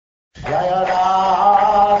Jaya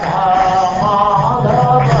Radha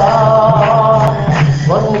Madhava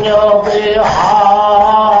Punya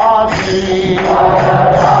Vihari.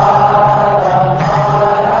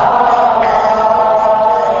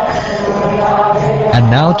 And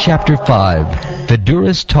now Chapter 5,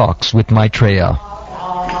 Vidura's Talks with Maitreya.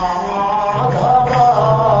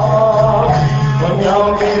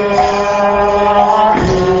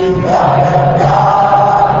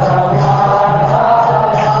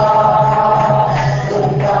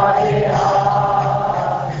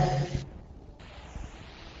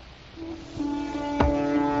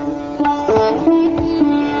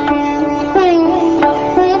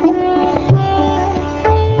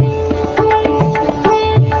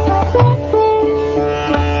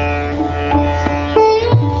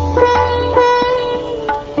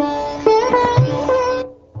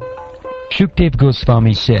 Shukdev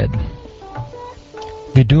Goswami said,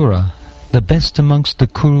 Vidura, the best amongst the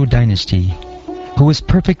Kuru dynasty, who was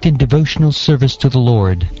perfect in devotional service to the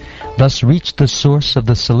Lord, thus reached the source of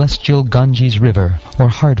the celestial Ganges river, or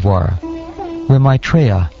Hardwar, where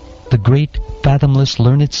Maitreya, the great, fathomless,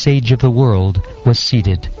 learned sage of the world, was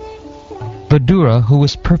seated. Vidura, who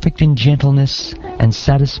was perfect in gentleness and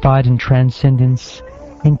satisfied in transcendence,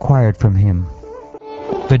 inquired from him.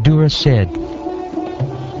 Vidura said,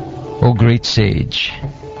 O great sage,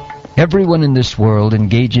 everyone in this world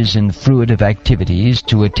engages in fruitive activities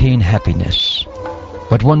to attain happiness,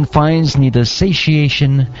 but one finds neither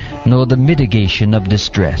satiation nor the mitigation of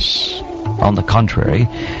distress. On the contrary,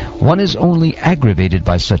 one is only aggravated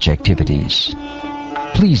by such activities.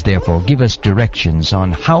 Please therefore give us directions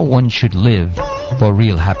on how one should live for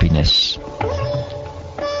real happiness.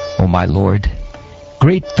 O my Lord,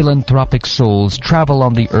 great philanthropic souls travel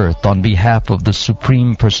on the earth on behalf of the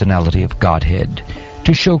Supreme Personality of Godhead,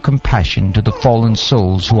 to show compassion to the fallen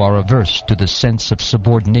souls who are averse to the sense of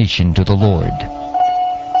subordination to the Lord.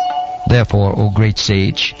 Therefore, O great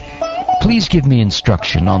sage, please give me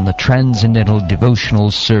instruction on the transcendental devotional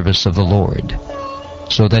service of the Lord,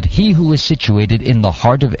 so that he who is situated in the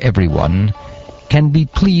heart of everyone can be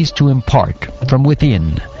pleased to impart from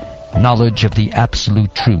within knowledge of the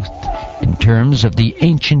absolute truth, in terms of the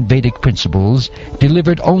ancient Vedic principles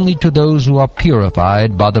delivered only to those who are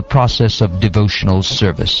purified by the process of devotional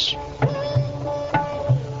service.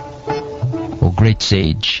 O great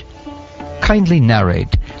sage, kindly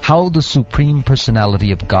narrate how the Supreme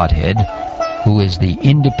Personality of Godhead, who is the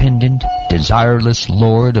independent, desireless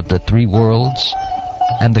Lord of the three worlds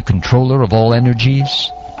and the controller of all energies,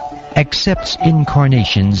 accepts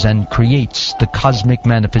incarnations and creates the cosmic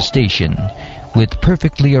manifestation with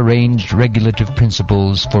perfectly arranged regulative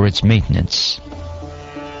principles for its maintenance.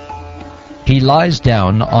 He lies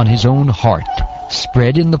down on his own heart,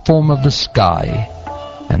 spread in the form of the sky,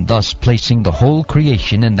 and thus placing the whole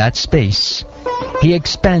creation in that space, he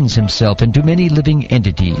expands himself into many living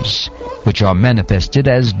entities, which are manifested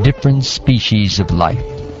as different species of life.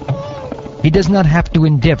 He does not have to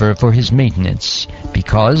endeavor for his maintenance,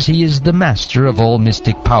 because he is the master of all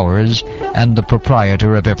mystic powers and the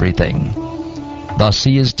proprietor of everything. Thus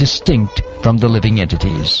he is distinct from the living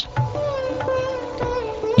entities.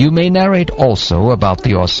 You may narrate also about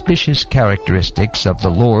the auspicious characteristics of the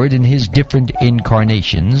Lord in his different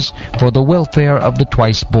incarnations for the welfare of the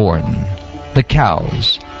twice-born, the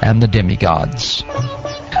cows, and the demigods.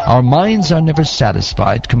 Our minds are never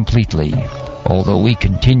satisfied completely, although we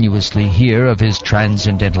continuously hear of his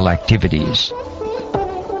transcendental activities.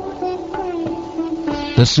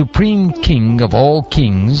 The Supreme King of all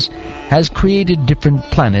kings has created different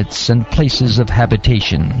planets and places of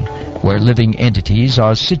habitation, where living entities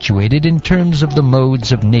are situated in terms of the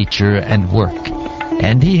modes of nature and work,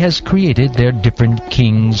 and he has created their different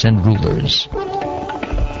kings and rulers.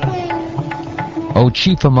 O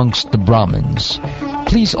chief amongst the Brahmins,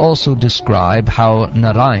 please also describe how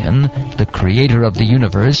Narayan, the creator of the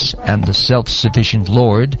universe and the self-sufficient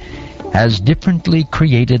Lord, has differently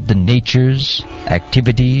created the natures,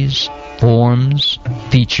 activities, forms,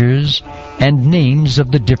 features, and names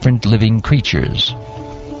of the different living creatures.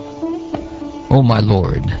 O my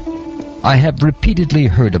Lord, I have repeatedly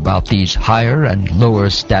heard about these higher and lower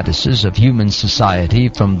statuses of human society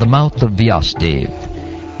from the mouth of Vyasadeva,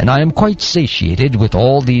 and I am quite satiated with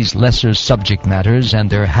all these lesser subject matters and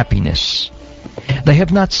their happiness. They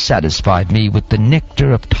have not satisfied me with the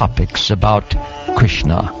nectar of topics about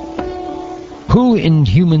Krishna. Who in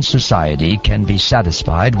human society can be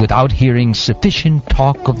satisfied without hearing sufficient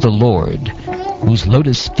talk of the Lord, whose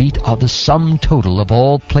lotus feet are the sum total of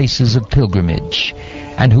all places of pilgrimage,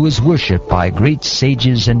 and who is worshipped by great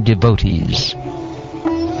sages and devotees?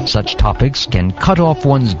 Such topics can cut off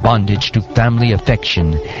one's bondage to family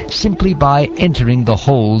affection simply by entering the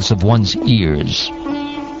holes of one's ears.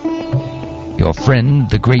 Your friend,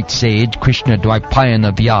 the great sage Krishna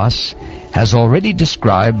Dvaipayana Vyas, has already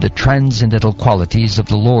described the transcendental qualities of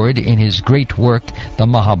the Lord in his great work, the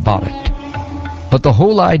Mahabharata. But the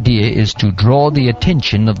whole idea is to draw the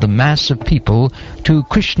attention of the mass of people to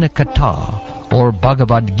Krishna Katha, or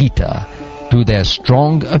Bhagavad Gita, through their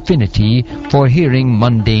strong affinity for hearing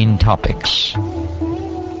mundane topics.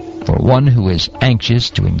 For one who is anxious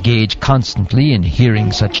to engage constantly in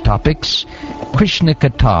hearing such topics, Krishna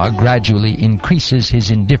Katha gradually increases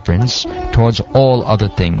his indifference towards all other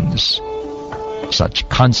things. Such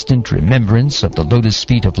constant remembrance of the lotus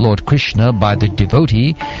feet of Lord Krishna by the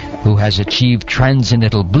devotee who has achieved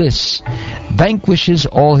transcendental bliss vanquishes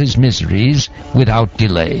all his miseries without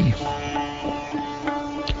delay.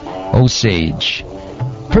 O sage,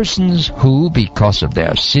 persons who, because of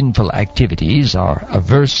their sinful activities, are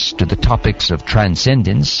averse to the topics of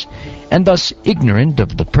transcendence, and thus ignorant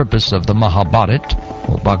of the purpose of the Mahabharata,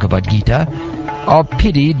 or Bhagavad Gita, are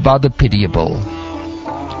pitied by the pitiable.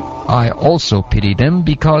 I also pity them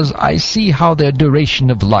because I see how their duration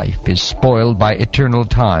of life is spoiled by eternal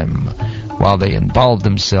time, while they involve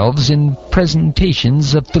themselves in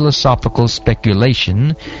presentations of philosophical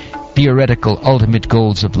speculation, theoretical ultimate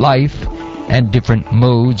goals of life, and different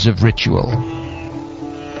modes of ritual.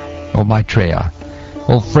 O Maitreya,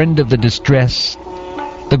 O friend of the distressed,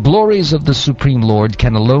 the glories of the Supreme Lord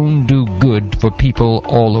can alone do good for people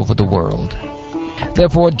all over the world.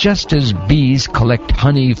 Therefore, just as bees collect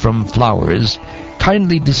honey from flowers,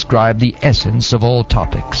 kindly describe the essence of all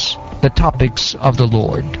topics, the topics of the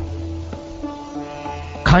Lord.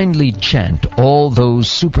 Kindly chant all those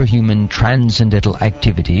superhuman transcendental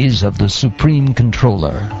activities of the Supreme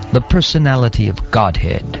Controller, the Personality of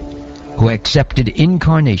Godhead, who accepted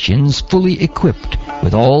incarnations fully equipped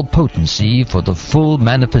with all potency for the full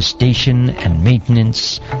manifestation and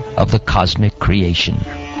maintenance of the cosmic creation.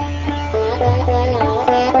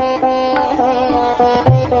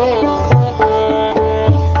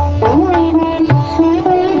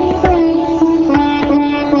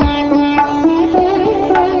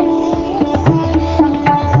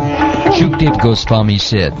 Shukdev Goswami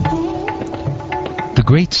said, the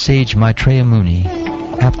great sage Maitreya Muni,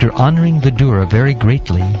 after honoring Vidura very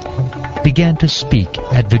greatly, began to speak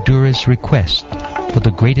at Vidura's request for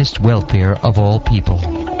the greatest welfare of all people.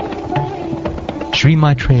 Sri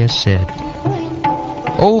Maitreya said,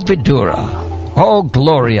 O Vidura, all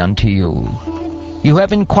glory unto you. You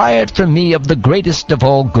have inquired from me of the greatest of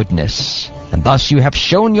all goodness, and thus you have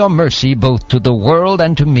shown your mercy both to the world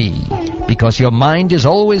and to me, because your mind is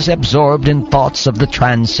always absorbed in thoughts of the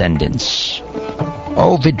transcendence.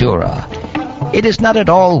 O Vidura, it is not at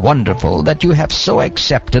all wonderful that you have so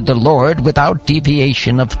accepted the Lord without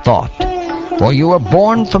deviation of thought, for you are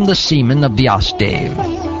born from the semen of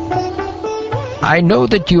Vyasadeva. I know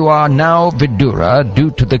that you are now Vidura due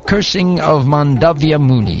to the cursing of Mandavya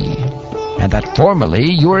Muni, and that formerly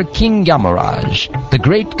you were King Yamaraj, the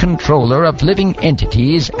great controller of living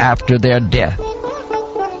entities after their death.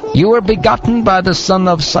 You were begotten by the son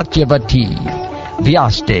of Satyavati,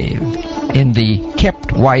 Vyasadeva, in the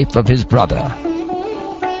kept wife of his brother.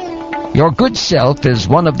 Your good self is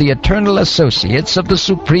one of the eternal associates of the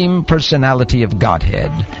Supreme Personality of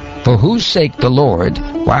Godhead, for whose sake the Lord,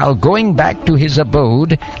 while going back to his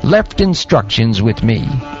abode, left instructions with me.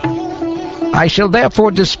 I shall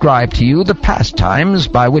therefore describe to you the pastimes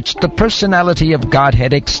by which the Personality of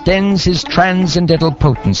Godhead extends his transcendental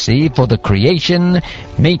potency for the creation,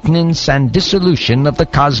 maintenance, and dissolution of the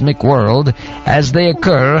cosmic world as they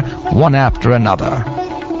occur one after another.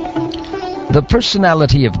 The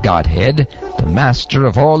Personality of Godhead, the master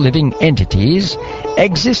of all living entities,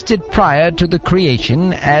 existed prior to the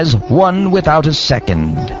creation as one without a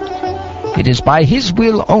second. It is by his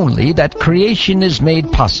will only that creation is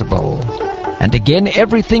made possible, and again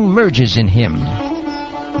everything merges in him.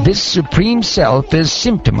 This Supreme Self is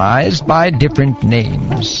symptomized by different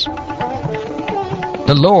names.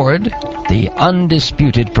 The Lord, the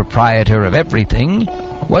undisputed proprietor of everything,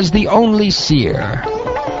 was the only seer.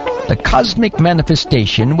 The cosmic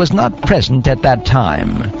manifestation was not present at that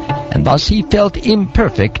time, and thus he felt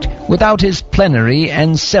imperfect without his plenary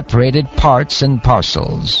and separated parts and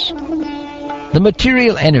parcels. The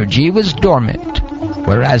material energy was dormant,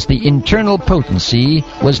 whereas the internal potency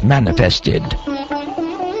was manifested.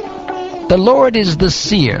 The Lord is the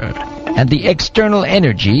seer, and the external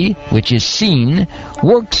energy, which is seen,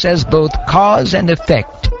 works as both cause and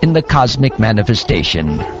effect in the cosmic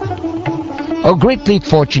manifestation. O greatly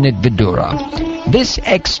fortunate Vidura, This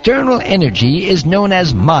external energy is known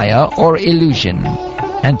as Maya or illusion,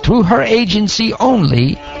 and through her agency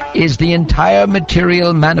only is the entire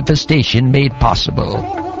material manifestation made possible.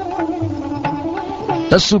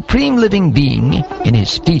 The Supreme Living Being, in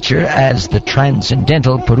his feature as the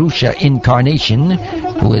Transcendental Purusha Incarnation,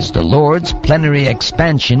 who is the Lord's plenary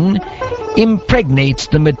expansion, impregnates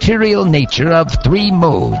the material nature of three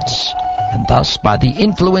modes, and thus by the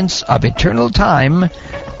influence of eternal time,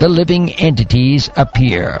 the living entities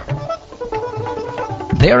appear.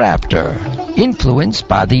 Thereafter, influenced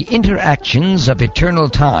by the interactions of eternal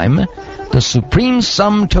time, the supreme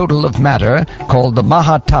sum total of matter, called the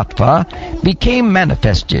Mahatattva, became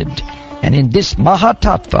manifested, and in this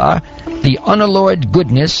Mahatattva, the unalloyed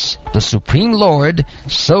goodness, the Supreme Lord,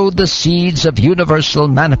 sowed the seeds of universal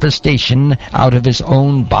manifestation out of his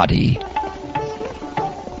own body.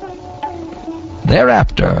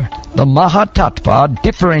 Thereafter, the Mahatattva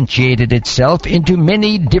differentiated itself into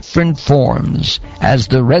many different forms as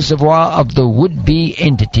the reservoir of the would-be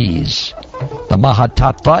entities. The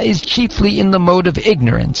Mahatattva is chiefly in the mode of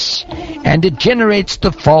ignorance, and it generates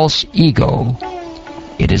the false ego.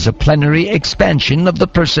 It is a plenary expansion of the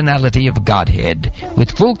personality of Godhead,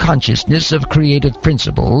 with full consciousness of creative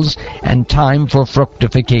principles and time for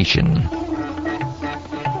fructification.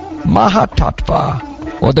 Mahatattva,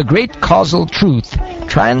 or the great causal truth,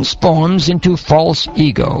 transforms into false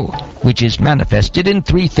ego, which is manifested in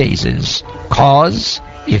three phases: cause,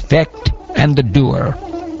 effect, and the doer.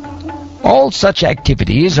 All such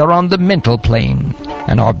activities are on the mental plane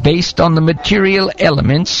and are based on the material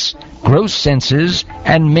elements, gross senses,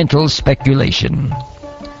 and mental speculation.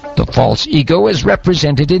 The false ego is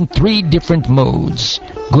represented in three different modes: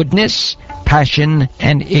 goodness, passion,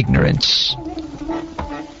 and ignorance.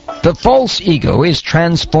 The false ego is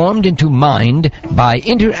transformed into mind by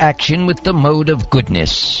interaction with the mode of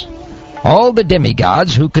goodness. All the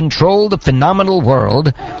demigods who control the phenomenal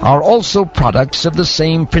world are also products of the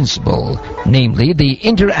same principle, namely the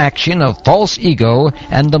interaction of false ego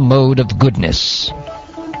and the mode of goodness.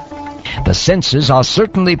 The senses are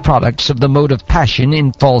certainly products of the mode of passion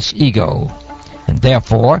in false ego, and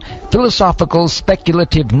therefore philosophical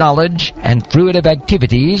speculative knowledge and fruitive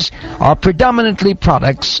activities are predominantly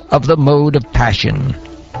products of the mode of passion.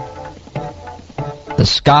 The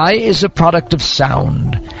sky is a product of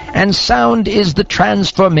sound, and sound is the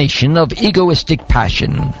transformation of egoistic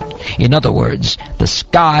passion. In other words, the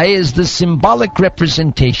sky is the symbolic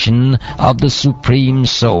representation of the Supreme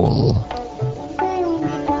Soul.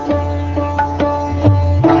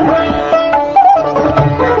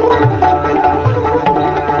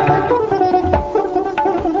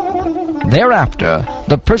 Thereafter,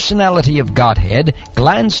 the personality of Godhead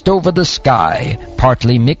glanced over the sky,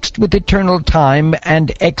 partly mixed with eternal time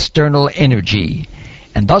and external energy,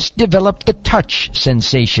 and thus developed the touch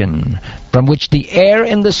sensation, from which the air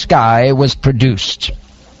in the sky was produced.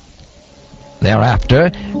 Thereafter,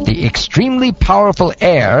 the extremely powerful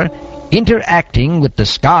air, interacting with the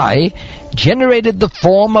sky, generated the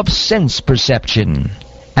form of sense perception,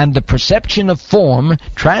 and the perception of form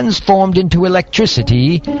transformed into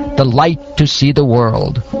electricity, the light to see the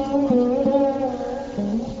world.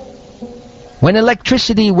 When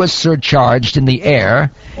electricity was surcharged in the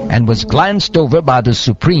air and was glanced over by the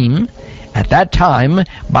Supreme, at that time,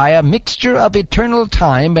 by a mixture of eternal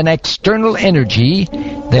time and external energy,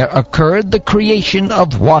 there occurred the creation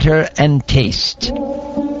of water and taste.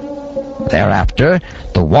 Thereafter,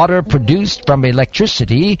 the water produced from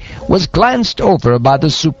electricity was glanced over by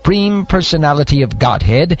the Supreme Personality of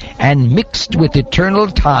Godhead and mixed with eternal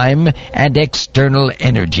time and external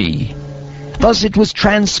energy. Thus it was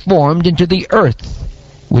transformed into the earth,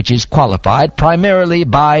 which is qualified primarily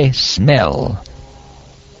by smell.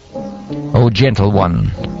 O gentle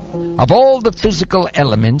one, of all the physical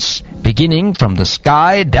elements, beginning from the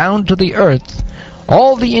sky down to the earth,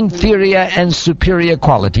 all the inferior and superior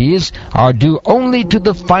qualities are due only to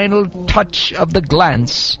the final touch of the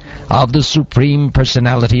glance of the Supreme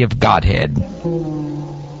Personality of Godhead.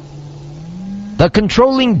 The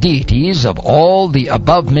controlling deities of all the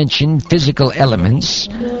above-mentioned physical elements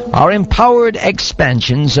are empowered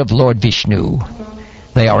expansions of Lord Vishnu.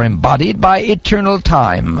 They are embodied by eternal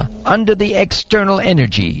time under the external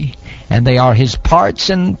energy, and they are his parts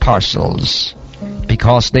and parcels.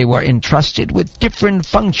 Because they were entrusted with different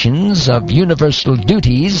functions of universal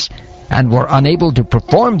duties and were unable to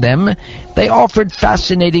perform them, they offered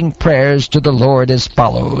fascinating prayers to the Lord as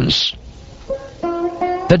follows.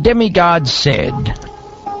 The demigods said,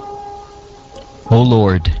 O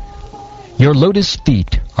Lord, your lotus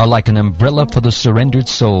feet are like an umbrella for the surrendered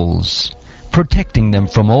souls, protecting them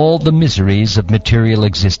from all the miseries of material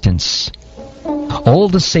existence. All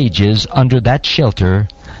the sages under that shelter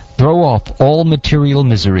throw off all material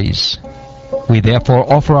miseries. We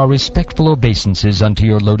therefore offer our respectful obeisances unto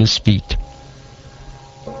your lotus feet.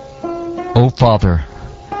 O Father,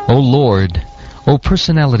 O Lord, O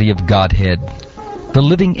Personality of Godhead, the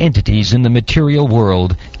living entities in the material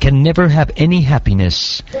world can never have any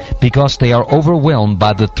happiness because they are overwhelmed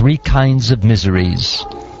by the three kinds of miseries.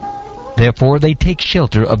 Therefore they take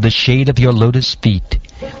shelter of the shade of your lotus feet,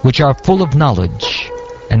 which are full of knowledge,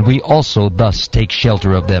 and we also thus take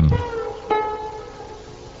shelter of them.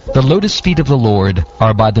 The lotus feet of the Lord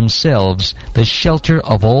are by themselves the shelter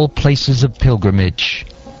of all places of pilgrimage.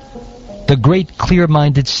 The great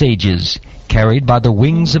clear-minded sages, carried by the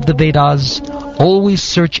wings of the Vedas, always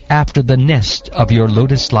search after the nest of your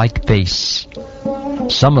lotus-like face.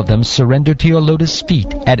 Some of them surrender to your lotus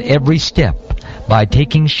feet at every step by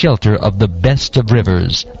taking shelter of the best of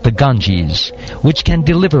rivers, the Ganges, which can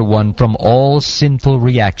deliver one from all sinful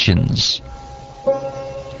reactions.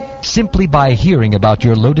 Simply by hearing about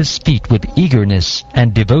your lotus feet with eagerness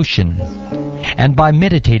and devotion, and by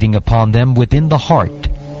meditating upon them within the heart,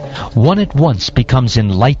 one at once becomes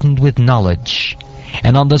enlightened with knowledge,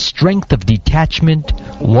 and on the strength of detachment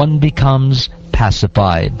one becomes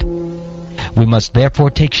pacified. We must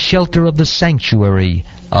therefore take shelter of the sanctuary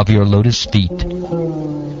of your lotus feet.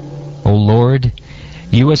 O Lord,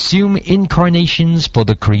 you assume incarnations for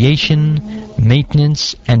the creation,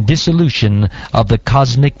 maintenance, and dissolution of the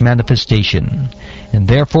cosmic manifestation, and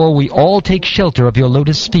therefore we all take shelter of your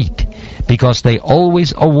lotus feet, because they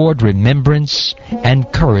always award remembrance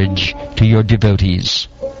and courage to your devotees.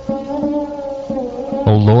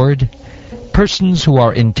 O Lord, persons who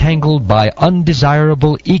are entangled by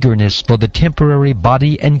undesirable eagerness for the temporary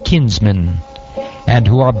body and kinsmen, and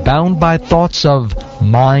who are bound by thoughts of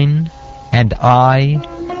mine and I,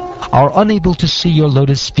 are unable to see your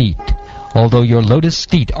lotus feet, although your lotus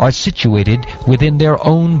feet are situated within their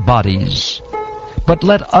own bodies. But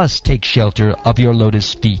let us take shelter of your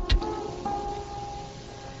lotus feet.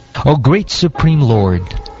 O great Supreme Lord,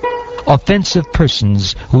 offensive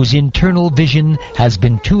persons whose internal vision has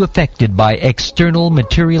been too affected by external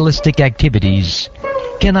materialistic activities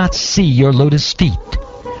cannot see your lotus feet,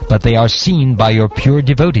 but they are seen by your pure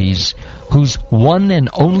devotees, whose one and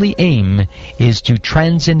only aim is to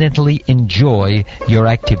transcendently enjoy your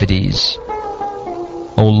activities.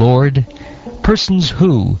 O Lord, persons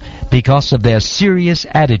who, because of their serious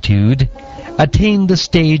attitude, attain the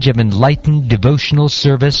stage of enlightened devotional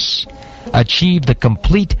service, achieve the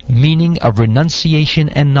complete meaning of renunciation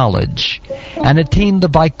and knowledge, and attain the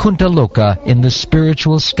Vaikuntha Loka in the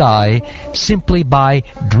spiritual sky simply by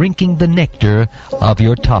drinking the nectar of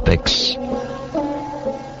your topics.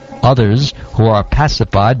 Others, who are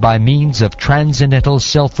pacified by means of transcendental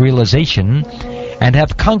self-realization, and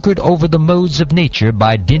have conquered over the modes of nature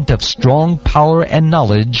by dint of strong power and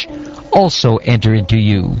knowledge, also enter into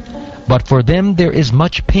you. But for them there is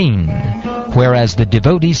much pain, whereas the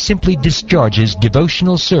devotee simply discharges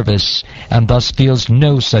devotional service and thus feels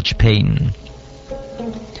no such pain.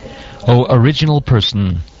 O original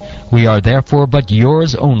person, we are therefore but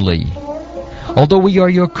yours only. Although we are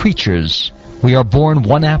your creatures, we are born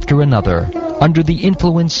one after another, under the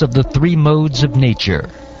influence of the three modes of nature,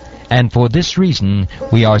 and for this reason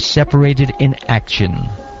we are separated in action.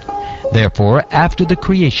 Therefore, after the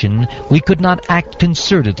creation, we could not act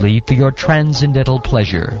concertedly for your transcendental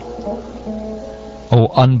pleasure.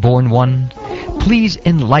 O unborn one, please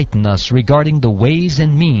enlighten us regarding the ways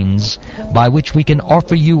and means by which we can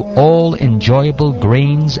offer you all enjoyable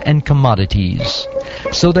grains and commodities,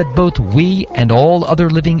 so that both we and all other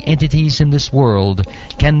living entities in this world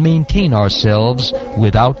can maintain ourselves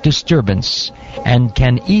without disturbance, and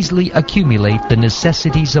can easily accumulate the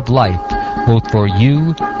necessities of life, both for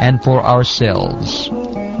you and for ourselves.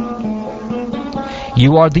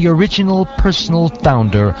 You are the original personal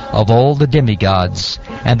founder of all the demigods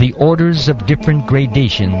and the orders of different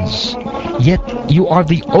gradations, yet you are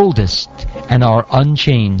the oldest and are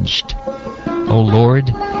unchanged. O Lord,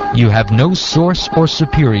 you have no source or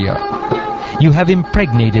superior. You have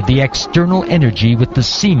impregnated the external energy with the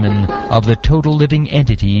semen of the total living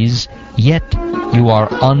entities, yet you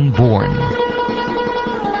are unborn.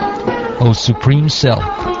 O Supreme Self,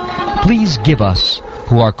 please give us,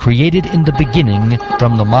 who are created in the beginning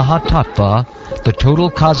from the Mahatattva, the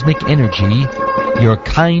total cosmic energy, your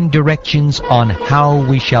kind directions on how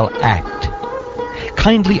we shall act.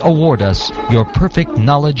 Kindly award us your perfect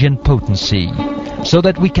knowledge and potency, so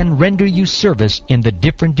that we can render you service in the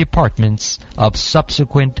different departments of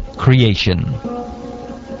subsequent creation.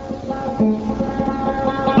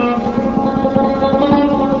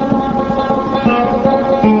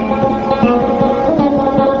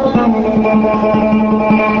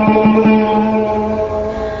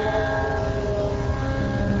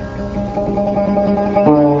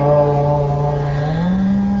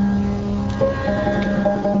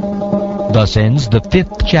 Thus ends the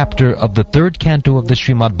 5th chapter of the 3rd canto of the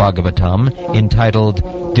Srimad Bhagavatam, entitled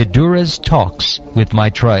Vidura's Talks with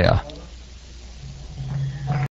Maitreya.